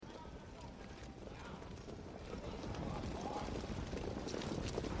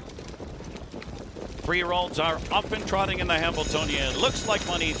3-year-olds are up and trotting in the Hambletonian. Looks like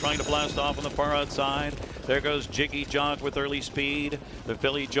money trying to blast off on the far outside. There goes Jiggy Jog with early speed. The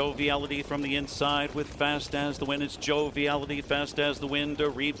filly Joviality from the inside with Fast as the Wind. It's Joviality, Fast as the Wind. To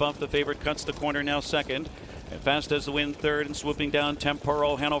rebuff the favorite, cuts the corner now second. And Fast as the Wind third, and swooping down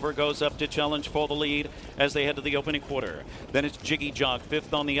Temporal Hanover goes up to challenge for the lead as they head to the opening quarter. Then it's Jiggy Jog,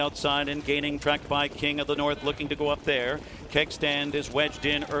 fifth on the outside and gaining track by King of the North, looking to go up there. Keg Stand is wedged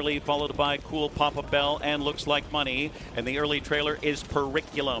in early, followed by Cool Papa Bell and Looks Like Money. And the early trailer is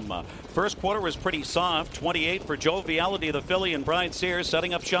Periculum. First quarter was pretty soft. 28 for Joviality, the filly, and Bride Sears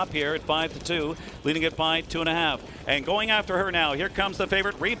setting up shop here at 5-2, leading it by 2.5. And going after her now, here comes the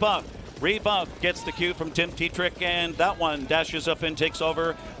favorite, Rebuff. Rebuff gets the cue from Tim Tetrick, and that one dashes up and takes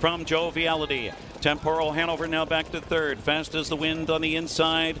over from Joviality. Temporal Hanover now back to third. Fast as the Wind on the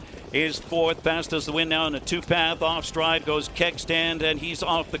inside is fourth. Fast as the Wind now in a two-path. Off stride goes Keg Stand, and he's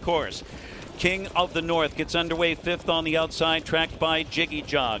off the course. King of the North gets underway fifth on the outside, tracked by Jiggy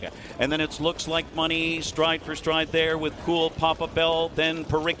Jog. And then it Looks Like Money, stride for stride there with Cool Papa Bell, then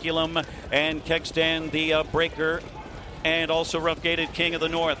Periculum, and Keg Stand, the breaker, and also rough-gated King of the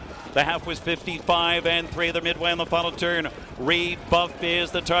North. The half was 55 and 3 the midway on the final turn. Rebuff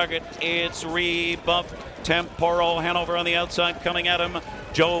is the target. It's Rebuff. Temporal Hanover on the outside coming at him.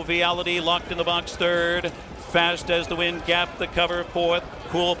 Joviality locked in the box third. Fast as the Wind gapped the cover fourth.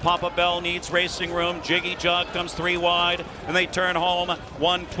 Cool Papa Bell needs racing room. Jiggy Jog comes 3 wide, and they turn home.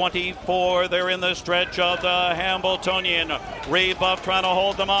 124. They're in the stretch of the Hambletonian. Rebuff trying to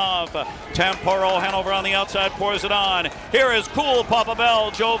hold them off. Temporal Hanover on the outside pours it on. Here is Cool Papa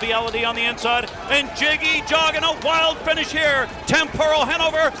Bell. Joviality on the inside, and Jiggy Jog in a wild finish here. Temporal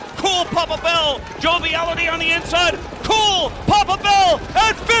Hanover, Cool Papa Bell. Joviality on the inside. Cool Papa Bell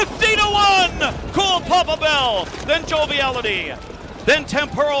at 50-1. Cool Papa Bell, then Joviality, then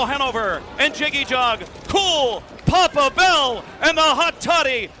Temporal Hanover and Jiggy Jog. Cool Papa Bell and the Hot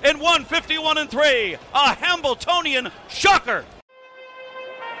Toddy in 151 and 3. A Hambletonian shocker.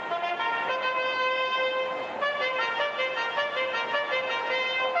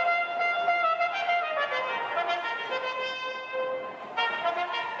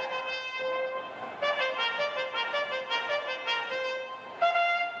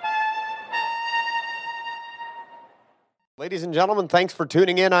 Ladies and gentlemen, thanks for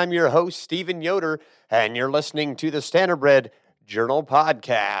tuning in. I'm your host, Stephen Yoder, and you're listening to the Standardbred Journal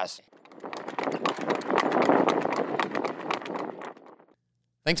Podcast.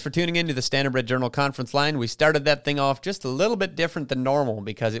 Thanks for tuning in to the Standardbred Journal Conference Line. We started that thing off just a little bit different than normal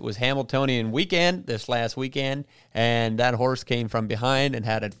because it was Hambletonian weekend this last weekend, and that horse came from behind and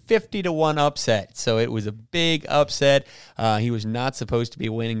had a 50-1 upset. So it was a big upset. He was not supposed to be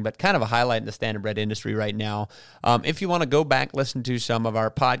winning, but kind of a highlight in the Standardbred industry right now. If you want to go back, listen to some of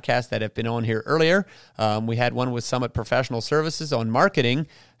our podcasts that have been on here earlier. We had one with Summit Professional Services on marketing,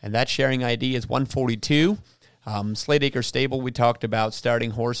 and that sharing ID is 142. Slade Acre Stable, we talked about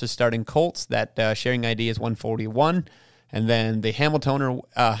starting horses, starting colts. That sharing ID is 141. And then the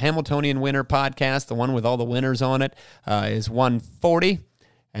Hambletonian Winner podcast, the one with all the winners on it, is 140.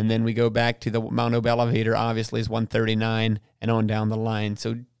 And then we go back to the Mount Hope Elevator, obviously, is 139, and on down the line.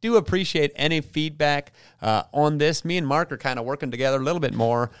 So do appreciate any feedback on this. Me and Mark are kind of working together a little bit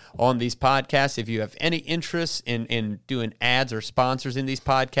more on these podcasts. If you have any interest in doing ads or sponsors in these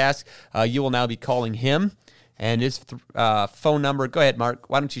podcasts, you will now be calling him. And his phone number, go ahead, Mark.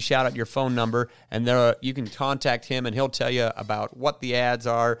 Why don't you shout out your phone number, and there you can contact him, and he'll tell you about what the ads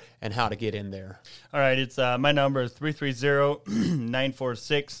are and how to get in there. All right, it's my number is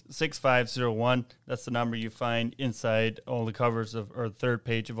 330-946-6501. That's the number you find inside all the covers or the third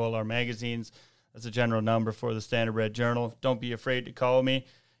page of all our magazines. That's a general number for the Standardbred Journal. Don't be afraid to call me,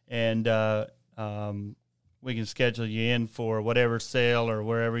 and we can schedule you in for whatever sale or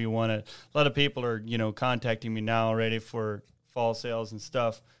wherever you want it. A lot of people are, contacting me now already for fall sales and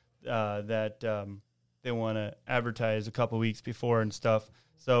stuff that they want to advertise a couple weeks before and stuff.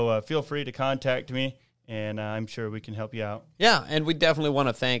 So feel free to contact me, and I'm sure we can help you out. Yeah, and we definitely want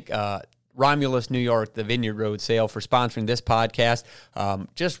to thank Romulus, New York, the Vineyard Road sale, for sponsoring this podcast.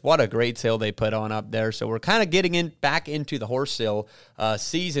 Just what a great sale they put on up there. So we're kind of getting back into the horse sale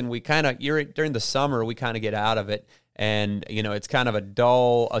season. We kind of, during the summer, we kind of get out of it. And, it's kind of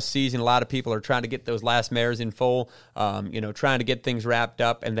a season. A lot of people are trying to get those last mares in full, trying to get things wrapped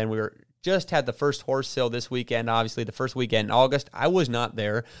up. And then we just had the first horse sale this weekend, obviously the first weekend in August. I was not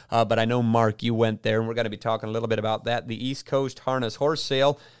there, but I know, Mark, you went there, and we're going to be talking a little bit about that, the East Coast Harness Horse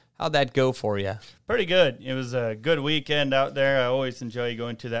Sale. How'd that go for you? Pretty good. It was a good weekend out there. I always enjoy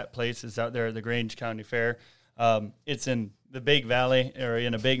going to that place. It's out there at the Grange County Fair. It's in the Big Valley,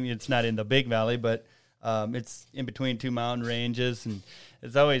 it's not in the Big Valley, but It's in between two mountain ranges, and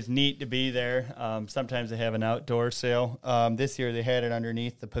it's always neat to be there. Sometimes they have an outdoor sale. This year they had it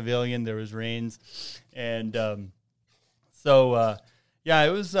underneath the pavilion. There was rains, and yeah,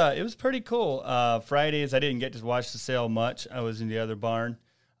 it was pretty cool. Fridays I didn't get to watch the sale much. I was in the other barn,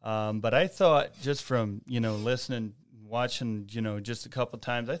 but I thought just from listening, watching just a couple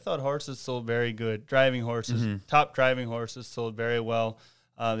times, I thought horses sold very good. Driving horses, top driving horses sold very well.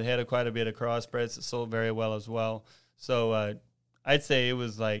 They had quite a bit of crossbreds that sold very well as well. So I'd say it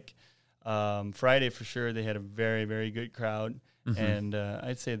was like Friday for sure. They had a very, very good crowd, and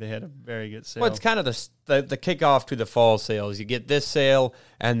I'd say they had a very good sale. Well, it's kind of the kickoff to the fall sales. You get this sale,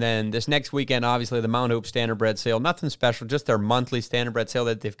 and then this next weekend, obviously, the Mount Hope Standardbred sale. Nothing special, just their monthly Standardbred sale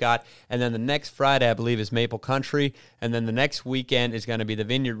that they've got. And then the next Friday, I believe, is Maple Country. And then the next weekend is going to be the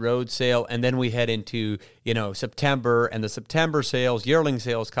Vineyard Road sale. And then we head into, September, and the September sales, yearling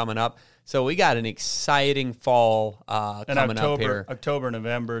sales coming up. So we got an exciting fall coming up here. October,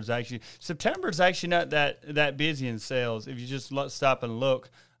 November is actually – September is actually not that busy in sales. If you just stop and look,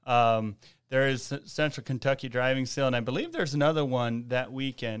 there is Central Kentucky Driving Sale, and I believe there's another one that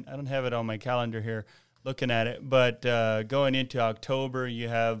weekend. I don't have it on my calendar here looking at it. But going into October, you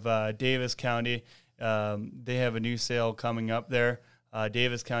have Davis County. They have a new sale coming up there,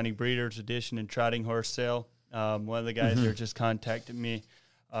 Davis County Breeders' Edition and Trotting Horse Sale. One of the guys there just contacted me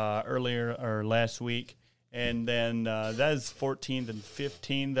earlier or last week. And then that is 14th and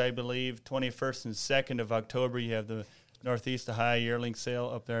 15th, I believe. 21st and 2nd of October, you have the Northeast Ohio Yearling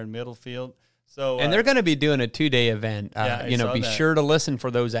Sale up there in Middlefield. So, and they're going to be doing a 2-day event. Be that. Sure to listen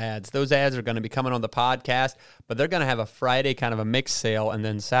for those ads. Those ads are going to be coming on the podcast, but they're going to have a Friday kind of a mixed sale and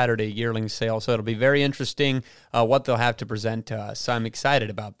then Saturday yearling sale. So it'll be very interesting what they'll have to present to us. So I'm excited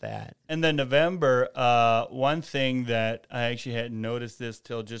about that. And then November, one thing that I actually hadn't noticed this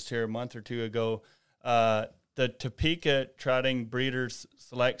till just here a month or two ago, the Topeka Trotting Breeders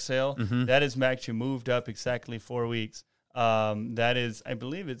Select Sale, that has actually moved up exactly 4 weeks. That is, I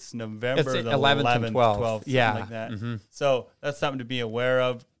believe it's November It's the 11th and 12th. Yeah. Like that. So that's something to be aware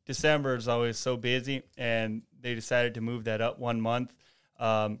of. December is always so busy, and they decided to move that up 1 month.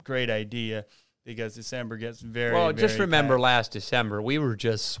 Great idea, because December gets very, well, just very remember packed. last December, we were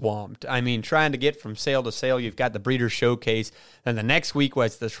just swamped. I mean, trying to get from sale to sale, you've got the Breeders' Showcase, then the next week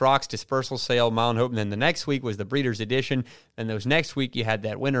was the Schrock's Dispersal Sale, Mount Hope, and then the next week was the Breeders' Edition, and those next week you had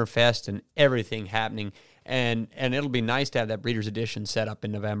that Winter Fest and everything happening. And it'll be nice to have that Breeders' Edition set up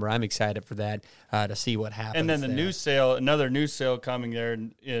in November. I'm excited for that, to see what happens. And then the there. new sale, another new sale coming there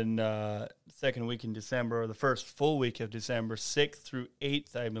in second week in December, or the first full week of December, 6th through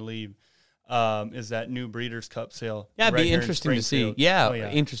 8th, I believe, is that new Breeders' Cup sale. Yeah, it'd right be here in interesting to see. Springfield. Yeah,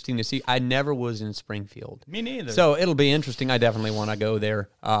 interesting to see. I never was in Springfield. Me neither. So it'll be interesting. I definitely want to go there,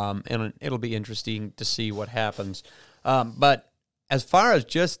 and it'll be interesting to see what happens. But as far as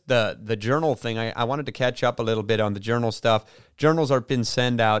just the journal thing, I wanted to catch up a little bit on the journal stuff. Journals are been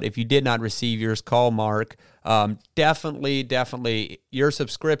sent out. If you did not receive yours, call Mark. Definitely, your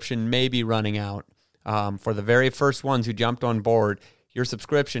subscription may be running out. For the very first ones who jumped on board, your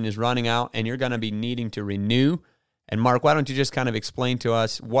subscription is running out, and you're going to be needing to renew. And Mark, why don't you just kind of explain to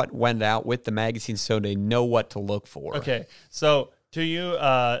us what went out with the magazine so they know what to look for? Okay, so to you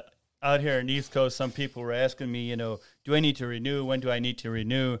out here in the East Coast, some people were asking me, do I need to renew? When do I need to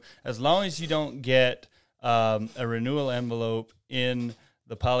renew? As long as you don't get a renewal envelope in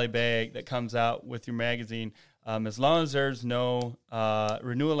the poly bag that comes out with your magazine, as long as there's no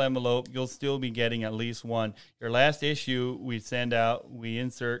renewal envelope, you'll still be getting at least one. Your last issue we send out, we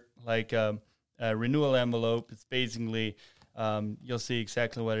insert like a renewal envelope. It's basically, you'll see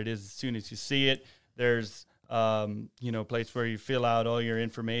exactly what it is as soon as you see it. There's place where you fill out all your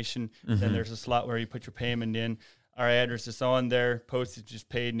information. Then there's a slot where you put your payment in. Our address is on there. Postage is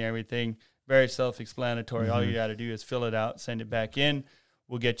paid and everything. Very self-explanatory. All you got to do is fill it out, send it back in.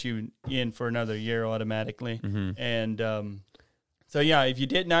 We'll get you in for another year automatically. And so, yeah, if you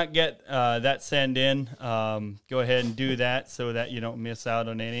did not get that send in, go ahead and do that so that you don't miss out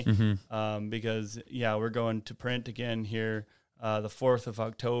on any. Because, yeah, we're going to print again here the 4th of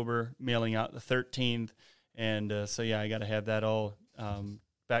October, mailing out the 13th. And so, yeah, I got to have that all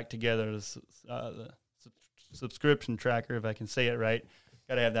back together, the subscription tracker, if I can say it right.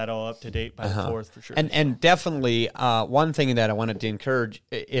 Got to have that all up to date by the 4th for sure. And definitely one thing that I wanted to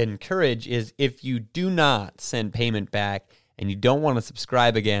encourage is if you do not send payment back and you don't want to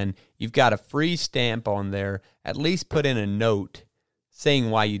subscribe again, you've got a free stamp on there. At least put in a note saying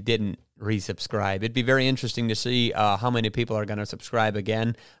why you didn't resubscribe. It'd be very interesting to see how many people are going to subscribe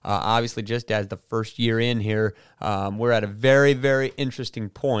again. Obviously, just as the first year in here, we're at a very, very interesting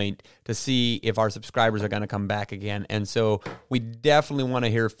point to see if our subscribers are going to come back again. And so we definitely want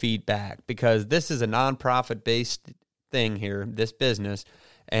to hear feedback, because this is a nonprofit-based thing here, this business,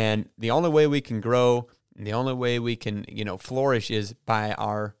 and the only way we can grow, the only way we can, flourish is by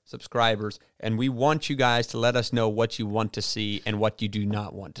our subscribers. And we want you guys to let us know what you want to see and what you do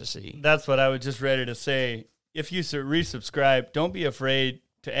not want to see. That's what I was just ready to say. If you resubscribe, don't be afraid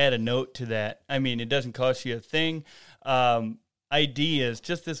to add a note to that. I mean, it doesn't cost you a thing. Ideas,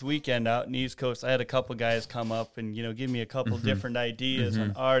 just this weekend out in the East Coast, I had a couple guys come up and, give me a couple different ideas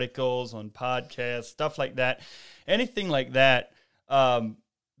on articles, on podcasts, stuff like that. Anything like that.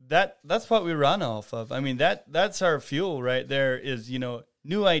 That's what we run off of. I mean, that's our fuel right there is,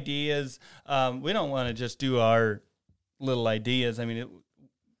 new ideas. We don't want to just do our little ideas. I mean,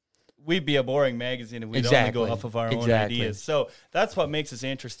 we'd be a boring magazine if we'd only go off of our own ideas. So that's what makes us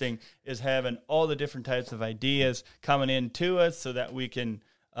interesting, is having all the different types of ideas coming in to us so that we can,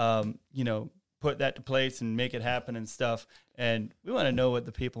 put that to place and make it happen and stuff. And we want to know what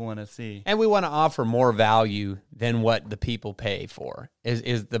the people want to see. And we want to offer more value than what the people pay for,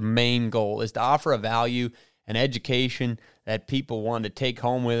 is the main goal, is to offer a value, an education that people want to take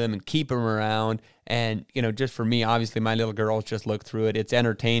home with them and keep them around. And, just for me, obviously my little girls just look through it. It's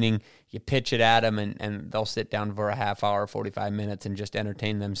entertaining. You pitch it at them and they'll sit down for a half hour, 45 minutes and just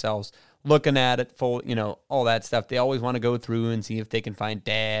entertain themselves looking at it, full, all that stuff. They always want to go through and see if they can find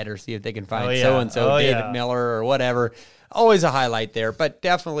Dad or see if they can find so-and-so, David Miller or whatever. Always a highlight there. But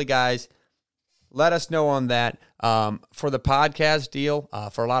definitely, guys, let us know on that. For the podcast deal,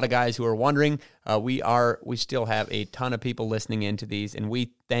 for a lot of guys who are wondering, we still have a ton of people listening into these, and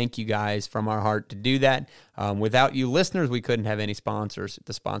we thank you guys from our heart to do that. Without you listeners, we couldn't have any sponsors.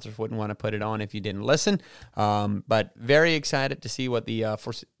 The sponsors wouldn't want to put it on if you didn't listen. But very excited to see what the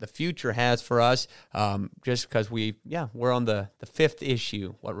future has for us. Just because we're on the fifth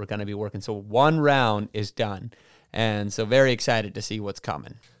issue, what we're going to be working. So one round is done, and so very excited to see what's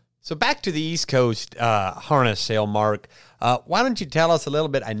coming. So back to the East Coast harness sale, Mark. Why don't you tell us a little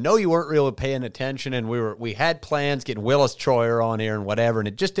bit? I know you weren't really paying attention, and we had plans getting Willis Troyer on here and whatever, and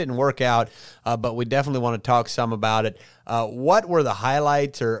it just didn't work out. But we definitely want to talk some about it. What were the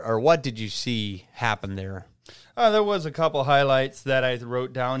highlights, or what did you see happen there? There was a couple highlights that I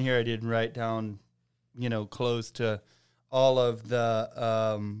wrote down here. I didn't write down, close to all of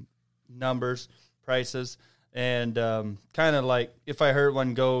the numbers, prices. And kind of like if I heard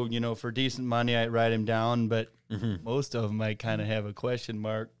one go, for decent money, I'd write him down. But most of them I kind of have a question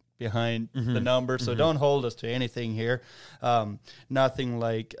mark behind the number. So don't hold us to anything here. Nothing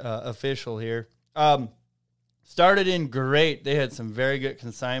like official here. Started in great. They had some very good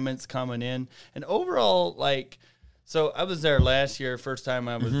consignments coming in. And overall, so I was there last year, first time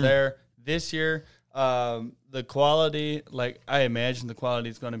I was there. This year, the quality, I imagine the quality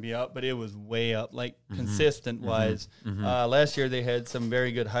is going to be up, but it was way up, consistent wise. Last year they had some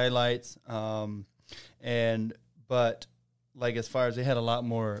very good highlights. But as far as they had a lot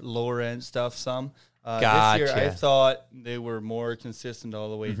more lower end stuff, some. This year I thought they were more consistent all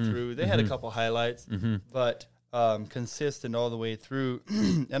the way through. They had a couple highlights, but consistent all the way through.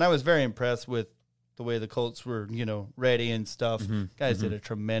 And I was very impressed with the way the colts were, ready and stuff. Guys did a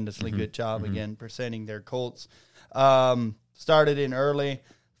tremendously good job again presenting their colts. Started in early.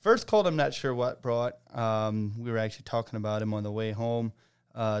 First colt, I'm not sure what brought. We were actually talking about him on the way home.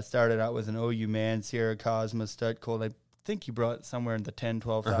 Started out with an OU Man, Sierra Cosma stud colt. I think he brought somewhere in the 10,000,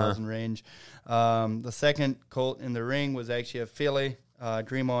 12,000 range. The second colt in the ring was actually a filly,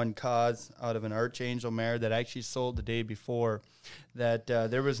 Dream On Cause, out of an Archangel mare that actually sold the day before. That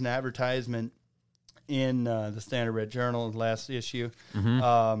there was an advertisement in the Standardbred Journal, last issue,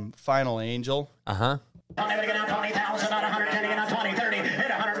 Final Angel. 20,000 on 110, get on 20, 30, hit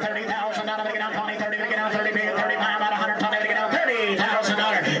 130,000, not to get on 20, 30, to get on 30, 35, on 120, to get on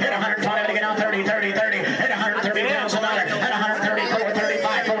 $30,000, hit 120, to get on 30, 30, 30, hit $130,000, hit 134,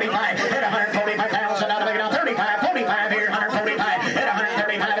 35, 45, hit 145,000, not to get on 35, 45 here, 145, hit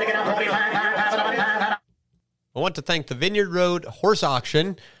 135, to get on 45, I want to thank the Vineyard Road Horse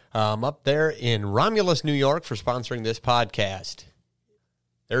Auction up there in Romulus, New York, for sponsoring this podcast.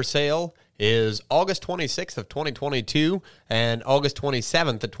 Their sale is August 26th of 2022 and August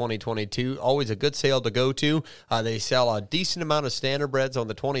 27th of 2022. Always a good sale to go to. They sell a decent amount of standardbreds on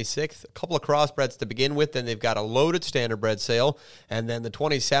the 26th, a couple of crossbreds to begin with, then they've got a loaded standardbred sale, and then the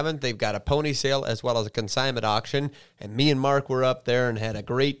 27th, they've got a pony sale as well as a consignment auction, and me and Mark were up there and had a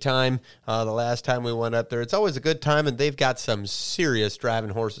great time the last time we went up there. It's always a good time, and they've got some serious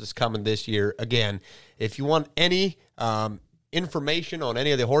driving horses coming this year. Again, if you want any information on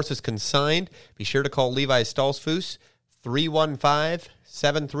any of the horses consigned, be sure to call Levi Stolzfus,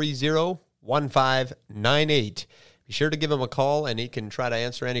 315-730-1598. Be sure to give him a call, and he can try to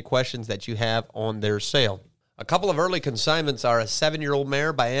answer any questions that you have on their sale. A couple of early consignments are a 7-year-old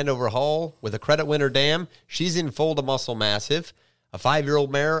mare by Andover Hall with a credit winner dam. She's in foal to muscle massive. A 5-year-old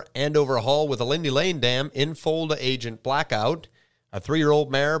mare, Andover Hall with a Lindy Lane dam in foal to agent blackout. A 3-year-old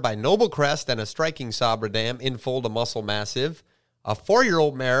mare by Noble Crest and a striking Sabra dam in foal to muscle massive. A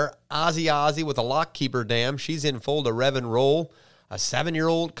 4-year-old mare, Ozzy with a lockkeeper dam. She's in foal to Rev and Roll. A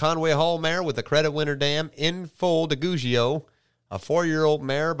 7-year-old Conway Hall mare with a credit winner dam in foal to Gugio. A 4-year-old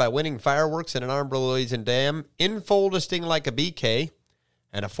mare by Winning Fireworks and an Armbruisen dam in foal to Sting Like a BK.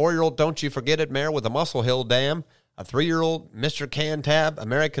 And a 4-year-old Don't You Forget It mare with a Muscle Hill dam. A 3-year-old Mr. Cantab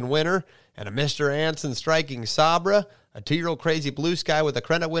American Winner and a Mr. Anson Striking Sabra. A 2-year-old Crazy Blue Sky with a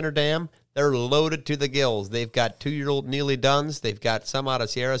credit winner dam. They're loaded to the gills. They've got 2-year-old Neely Duns. They've got some out of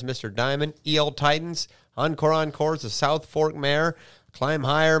Sierra's Mr. Diamond. EL Titans. Encore's a South Fork mare. Climb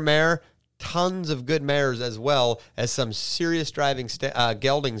Higher mare. Tons of good mares as well as some serious driving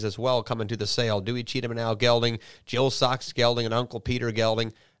geldings as well coming to the sale. Dewey Cheatham and Al gelding. Jill Sox gelding and Uncle Peter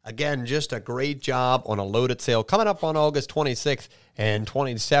gelding. Again, just a great job on a loaded sale coming up on August 26th and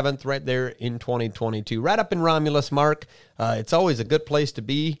 27th right there in 2022. Right up in Romulus, Mark. It's always a good place to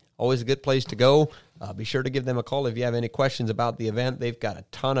be, always a good place to go. Be sure to give them a call if you have any questions about the event. They've got a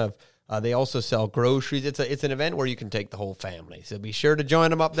ton of, they also sell groceries. It's an event where you can take the whole family. So be sure to join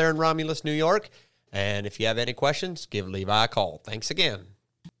them up there in Romulus, New York. And if you have any questions, give Levi a call. Thanks again.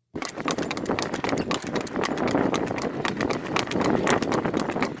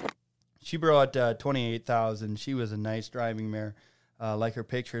 She brought 28,000. She was a nice driving mare. Like her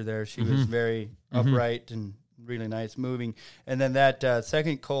picture there, she was very upright and really nice moving. And then that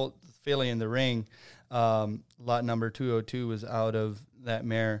second colt filly in the ring, lot number 202 was out of that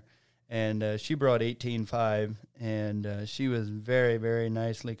mare. And she brought 18.5, and she was very, very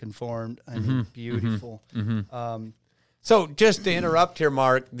nicely conformed. I mean, beautiful. So just to interrupt here,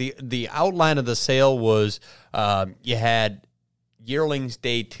 Mark, the outline of the sale was you had yearlings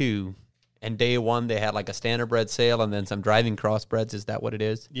day 2, and day 1 they had like a standardbred sale and then some driving crossbreds. Is that what it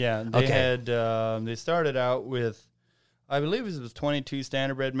is? Yeah, they had they started out with, I believe it was 22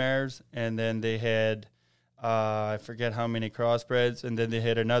 standardbred mares, and then they had I forget how many crossbreds, and then they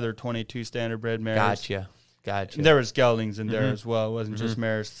had another 22 standardbred mares. Gotcha. And there was geldings in there as well. It wasn't just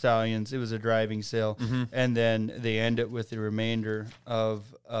mares, stallions. It was a driving sale. And then they ended with the remainder of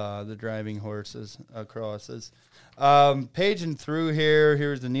the driving horses, crosses. Paging through here,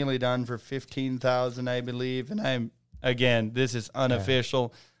 here's the Neely Dunn for 15,000, I believe. And this is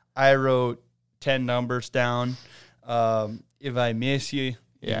unofficial. I wrote 10 numbers down. If I miss you,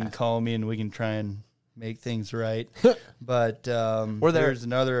 you can call me and we can try and make things right. But there's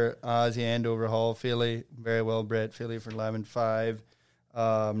another Ozzy Andover Hall filly, very well bred filly for 11.5.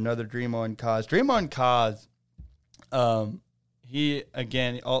 Another Dream on Cause. Dream on Cause, he,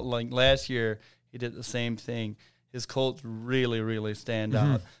 again, like last year, he did the same thing. His colts really, really stand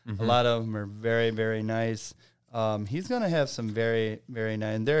out. A lot of them are very, very nice. He's going to have some very, very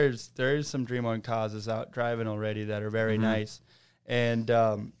nice. And there is some Dream on Causes out driving already that are very nice. And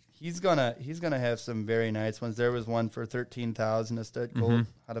he's gonna have some very nice ones. There was one for 13,000, a stud colt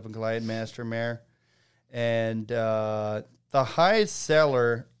out of a Glide Master mare. And the highest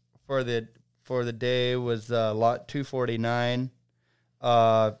seller for the day was lot 249,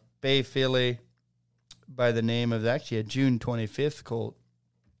 Bay filly by the name of, actually a June 25th colt,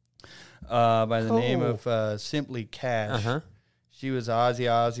 by the name of Simply Cash. She was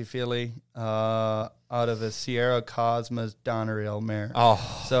Ozzy filly out of a Sierra Cosmos Donerail mare.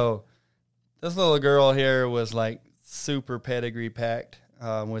 So this little girl here was like super pedigree packed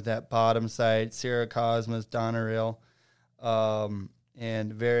with that bottom side, Sierra Cosmos Donerail,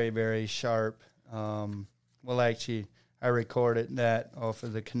 and very, very sharp. Actually, I recorded that off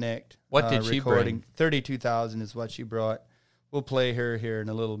of the Connect. What did she bring? 32,000 is what she brought we'll play her here in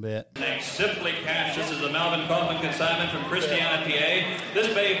a little bit. Thanks. Simply Cash. This is a Melvin Kaufman consignment from Christiana, PA.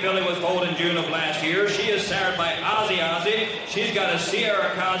 This bay filly was foaled in June of last year. She is sired by Ozzy. She's got a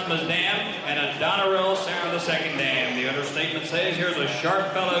Sierra Cosmos dam and a Donnerell Sarah II dam. The understatement says here's a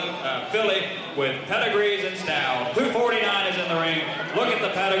sharp filly with pedigrees and style. 249 is in the ring. Look at the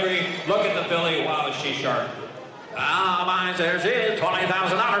pedigree. Look at the filly. Wow, is she sharp. Mine says it's $20,000.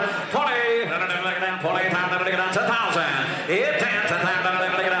 20, 20,000, 10,000. It 10, 10,000, 5.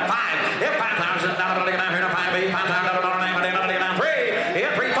 It 5,000, 5, 5,000, 3.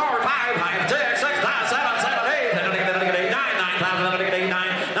 It 3, 4, 5, 5, 6, 6, 7, 7, 8, 9, 9,000, 9,000, 9,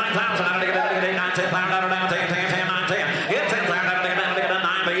 10,000, 10, 10, 9, 10. It 10,000, 9, 10,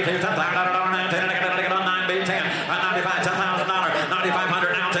 10, 95, $10,000,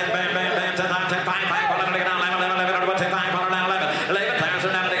 $9,500 now, 10, bam, bam, bam, 10,000, 10, 5, 5,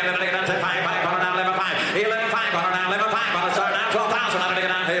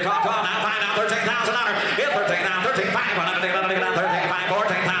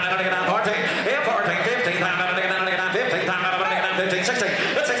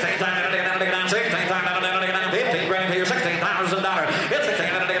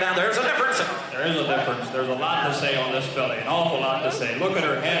 There's a lot to say on this filly, an awful lot to say. Look at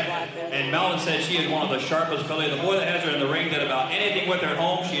her head, and Melvin said she is one of the sharpest fillies. The boy that has her in the ring did about anything with her at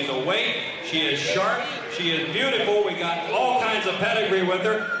home. She is awake, she is sharp, she is beautiful. We got all kinds of pedigree with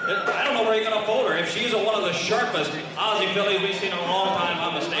her. I don't know where you're going to fold her. If she's one of the sharpest Aussie fillies we've seen in a long time,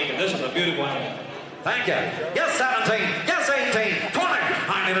 I'm mistaken. This is a beautiful animal. Thank you. Yes, 17. Yes, 18. 20.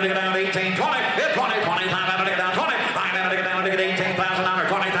 I need to get down to 18. 20. Hit 20. 20 times. I need to get down 20. I need to get down to get $18,000.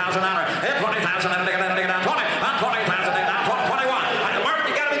 $20,000. Hit 20,000. I need to get down to get down 20. I'm 20,000. Down 21. Martin,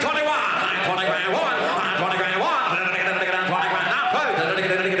 you got to be 21. I'm 20 grand. One. I'm 20 grand. One. I need to get down 20 grand. Now,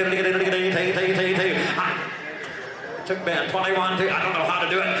 took Ben 21. 2. I don't know how to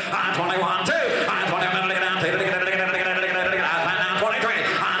do it. I'm 21. 2. I'm 20. I'm going to get down. I'm 23.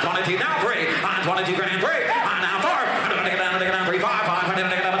 I'm 22. Now 3. I'm 22 grand. 3. I'm now 4. I'm going to get down 3. 5. I'm going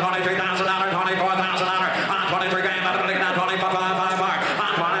to get down $23,000. $24,000. I'm 23 grand. I'm going to get down 25. 5.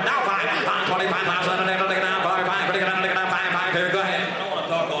 I'm 20. Now 5. I'm 25,000. I'm going to get down 5. I'm going to get down 5. Here, go ahead. I don't want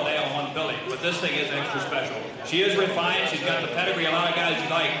to talk all day on one filly, but this thing is extra special. She is refined. She's got the pedigree a lot of guys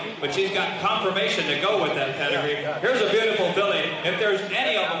like, but she's got confirmation to go with that pedigree. Here's a beautiful filly. If there's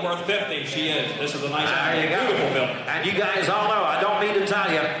any of them worth 50, she is. This is a nice, beautiful filly. And you guys all know, I don't need to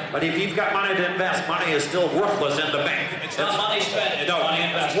tell you, but if you've got money to invest, money is still worthless in the bank. It's not money spent, it's money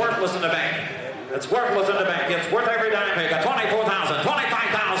invested. It's worthless in the bank. It's worthless in the bank. It's worth every dime. You got 24,000,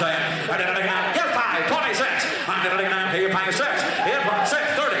 25,000. I did it again. Get 5, 26. I did it again. Here, 5, 6. Here, 6,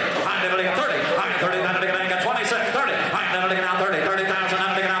 30. I did it again. 30. I did 30. I did it again. Got 26, 30. I did it again. 30. 30,000.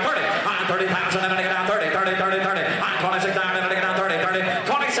 I did it again. 30. I'm 30,000. I did it again. 30. 30. 30. 30. I'm 26. I did it again. 30. 30.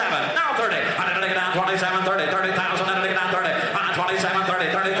 27. Now 30. I did it again. 27. 30. 30,000. I did it again. 30. I'm 27. 30.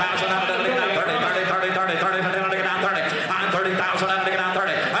 30,000. I did it again. 30. 30. 30. 30. 30. I did it again. 30. I'm 30,000. I did it again.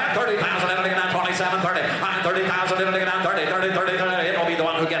 30. I'm 30,000. I did it again. 27. 30. I'm 30,000. I did it again. 30. 30. 30. 30. It'll be the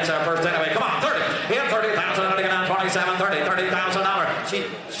one who gets there first anyway. Come on. 30. Hit 30,000. I did it again. 27. 30.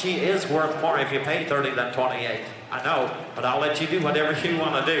 $30,000. She is worth more if you pay 30 than 28. I know, but I'll let you do whatever you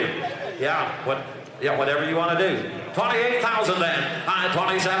want to do. Yeah, whatever you want to do. 28,000 then.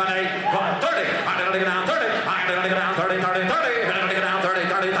 27, 8, 30. I did it again. 30. I did it again. 30. 30. 30. I did it again. 30.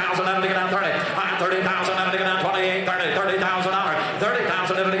 30,000. I did it again. 30. I'm 30,000. I did it again. 28. 30. $30,000.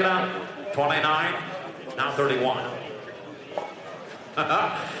 30,000. I did it again. 29. Now 31.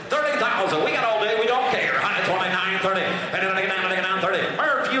 30,000. We got all day. We don't care. 29, 30. And then again, 30.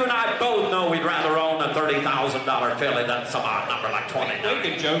 Murph, you and I both know we'd rather own a $30,000 filly than some odd number like 29. We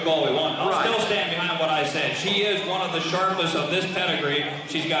can joke all we want. I'll still stand behind what I said. She is one of the sharpest of this pedigree.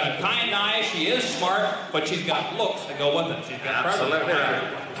 She's got a kind eye. She is smart, but she's got looks to go with it. She's got absolutely right.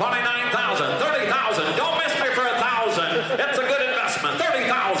 29,000, 30,000. Don't miss me for 1,000. It's a good investment. 30,000.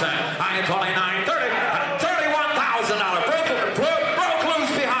 I am 29, 30. $31,000. Broke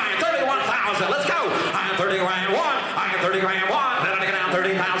loose behind. 31,000. Let's go. I am 30 grand. 1. I am 30 grand. 1. Then I get down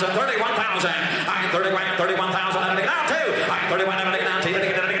 30,000. 31,000. I am 30 grand. 31,000. Then I get down 2. I am 31. Then I get down 2.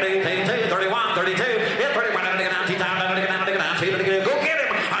 31, 32. Hit 31. Then I get down 2. Go get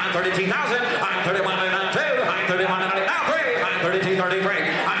him. I am 32,000. I am 31. Then I get down 2. I am 31. Then I get down 3. I am 32, 33.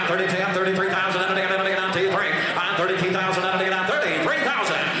 I am 32. I am 33,000. Then I get down 2. 3. I am 32,000. Then I get down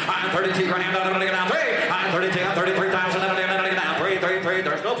 33,000. I am 32 grand. Then I get down 3. I am 32. I am 33,000. Then I get down 3.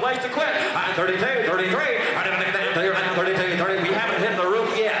 There's no place to quit. I am 32, 33. I didn't get down 32, 30. We haven't hit the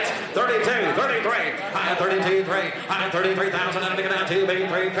roof yet. 32, 33. I am 32, 3. 33,000, and to get down to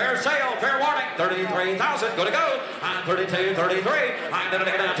B3. Fair sale, fair warning, 33,000, good to go. 32, 33, and then to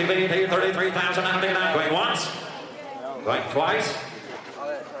get down to B2, 33,000, and to get down. Going once, going twice.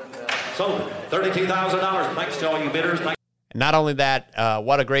 So, $32,000. Thanks to all you bidders. Not only that,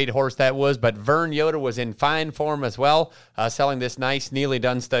 what a great horse that was, but Vern Yoder was in fine form as well, selling this nice Neely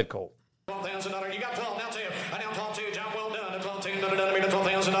Dunn stud colt. $12,000. You got 12 now, too. Down 12-2. John Well Done. At 12-2.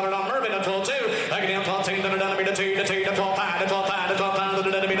 $12,000 on Mervin. At 12-2. I get down 12-2. To 2. To 2. To 12-5. To 12-5. To 12-5.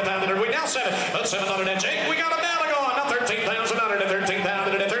 To 5. We now 7. At 700. And Jake, we got a battle going. Now 13,000. To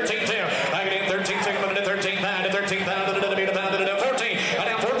 13,000. To 13-2. I get down 13-2. To 13,000. To 13,000. To 14. I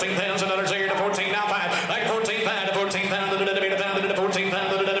down 14,000. To 14. Now 5. I get 14,000. To 14,000. To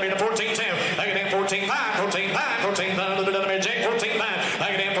 14,000. To 14-2. I get down 14,5. 14,5. 14,000. To Jake 14,5.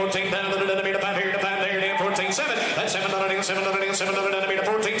 I get down 14,000. To 5 here. To 5 there. Down 14-7. That's 700 down. 700 down. 700 down. To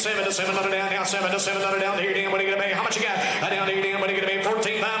 14-7. To 700 down. Now 7 to 700 down. Here. Down. What are you gonna pay? How much you got? Down here. Down. What are you gonna pay?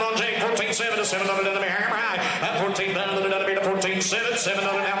 14,5 on Jake. 14-7 to 700 down. Hammer high. At 14,000 to 14-7.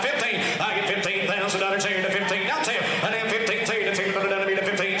 700 now 15. I get $15,000 here to 15. Now 10. And then 15 to 200 down to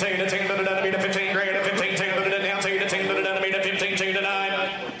 15 to 200 down to 15 grand to 15 200 down to 200 down to 15 to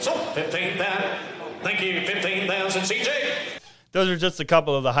 9. So 15,000. Thank you. 15,000 CJ. Those are just a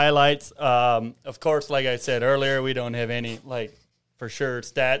couple of the highlights. Of course, like I said earlier, we don't have any like for sure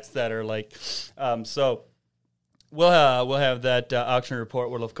stats that are like so. We'll have that auction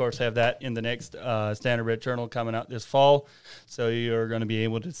report. We'll of course have that in the next Standardbred Journal coming out this fall. So you're going to be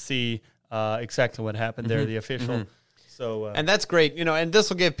able to see exactly what happened there, the official. So and that's great, and this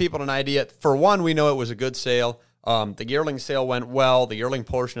will give people an idea. For one, we know it was a good sale. The yearling sale went well, the yearling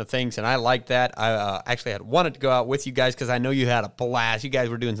portion of things, and I like that. I actually had wanted to go out with you guys because I know you had a blast. You guys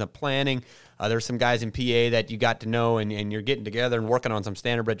were doing some planning. There's some guys in PA that you got to know, and you're getting together and working on some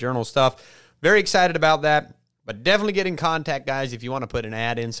Standardbred Journal stuff. Very excited about that. But definitely get in contact, guys, if you want to put an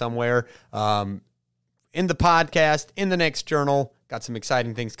ad in somewhere. In the podcast, in the next journal. Got some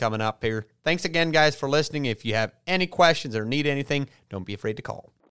exciting things coming up here. Thanks again, guys, for listening. If you have any questions or need anything, don't be afraid to call.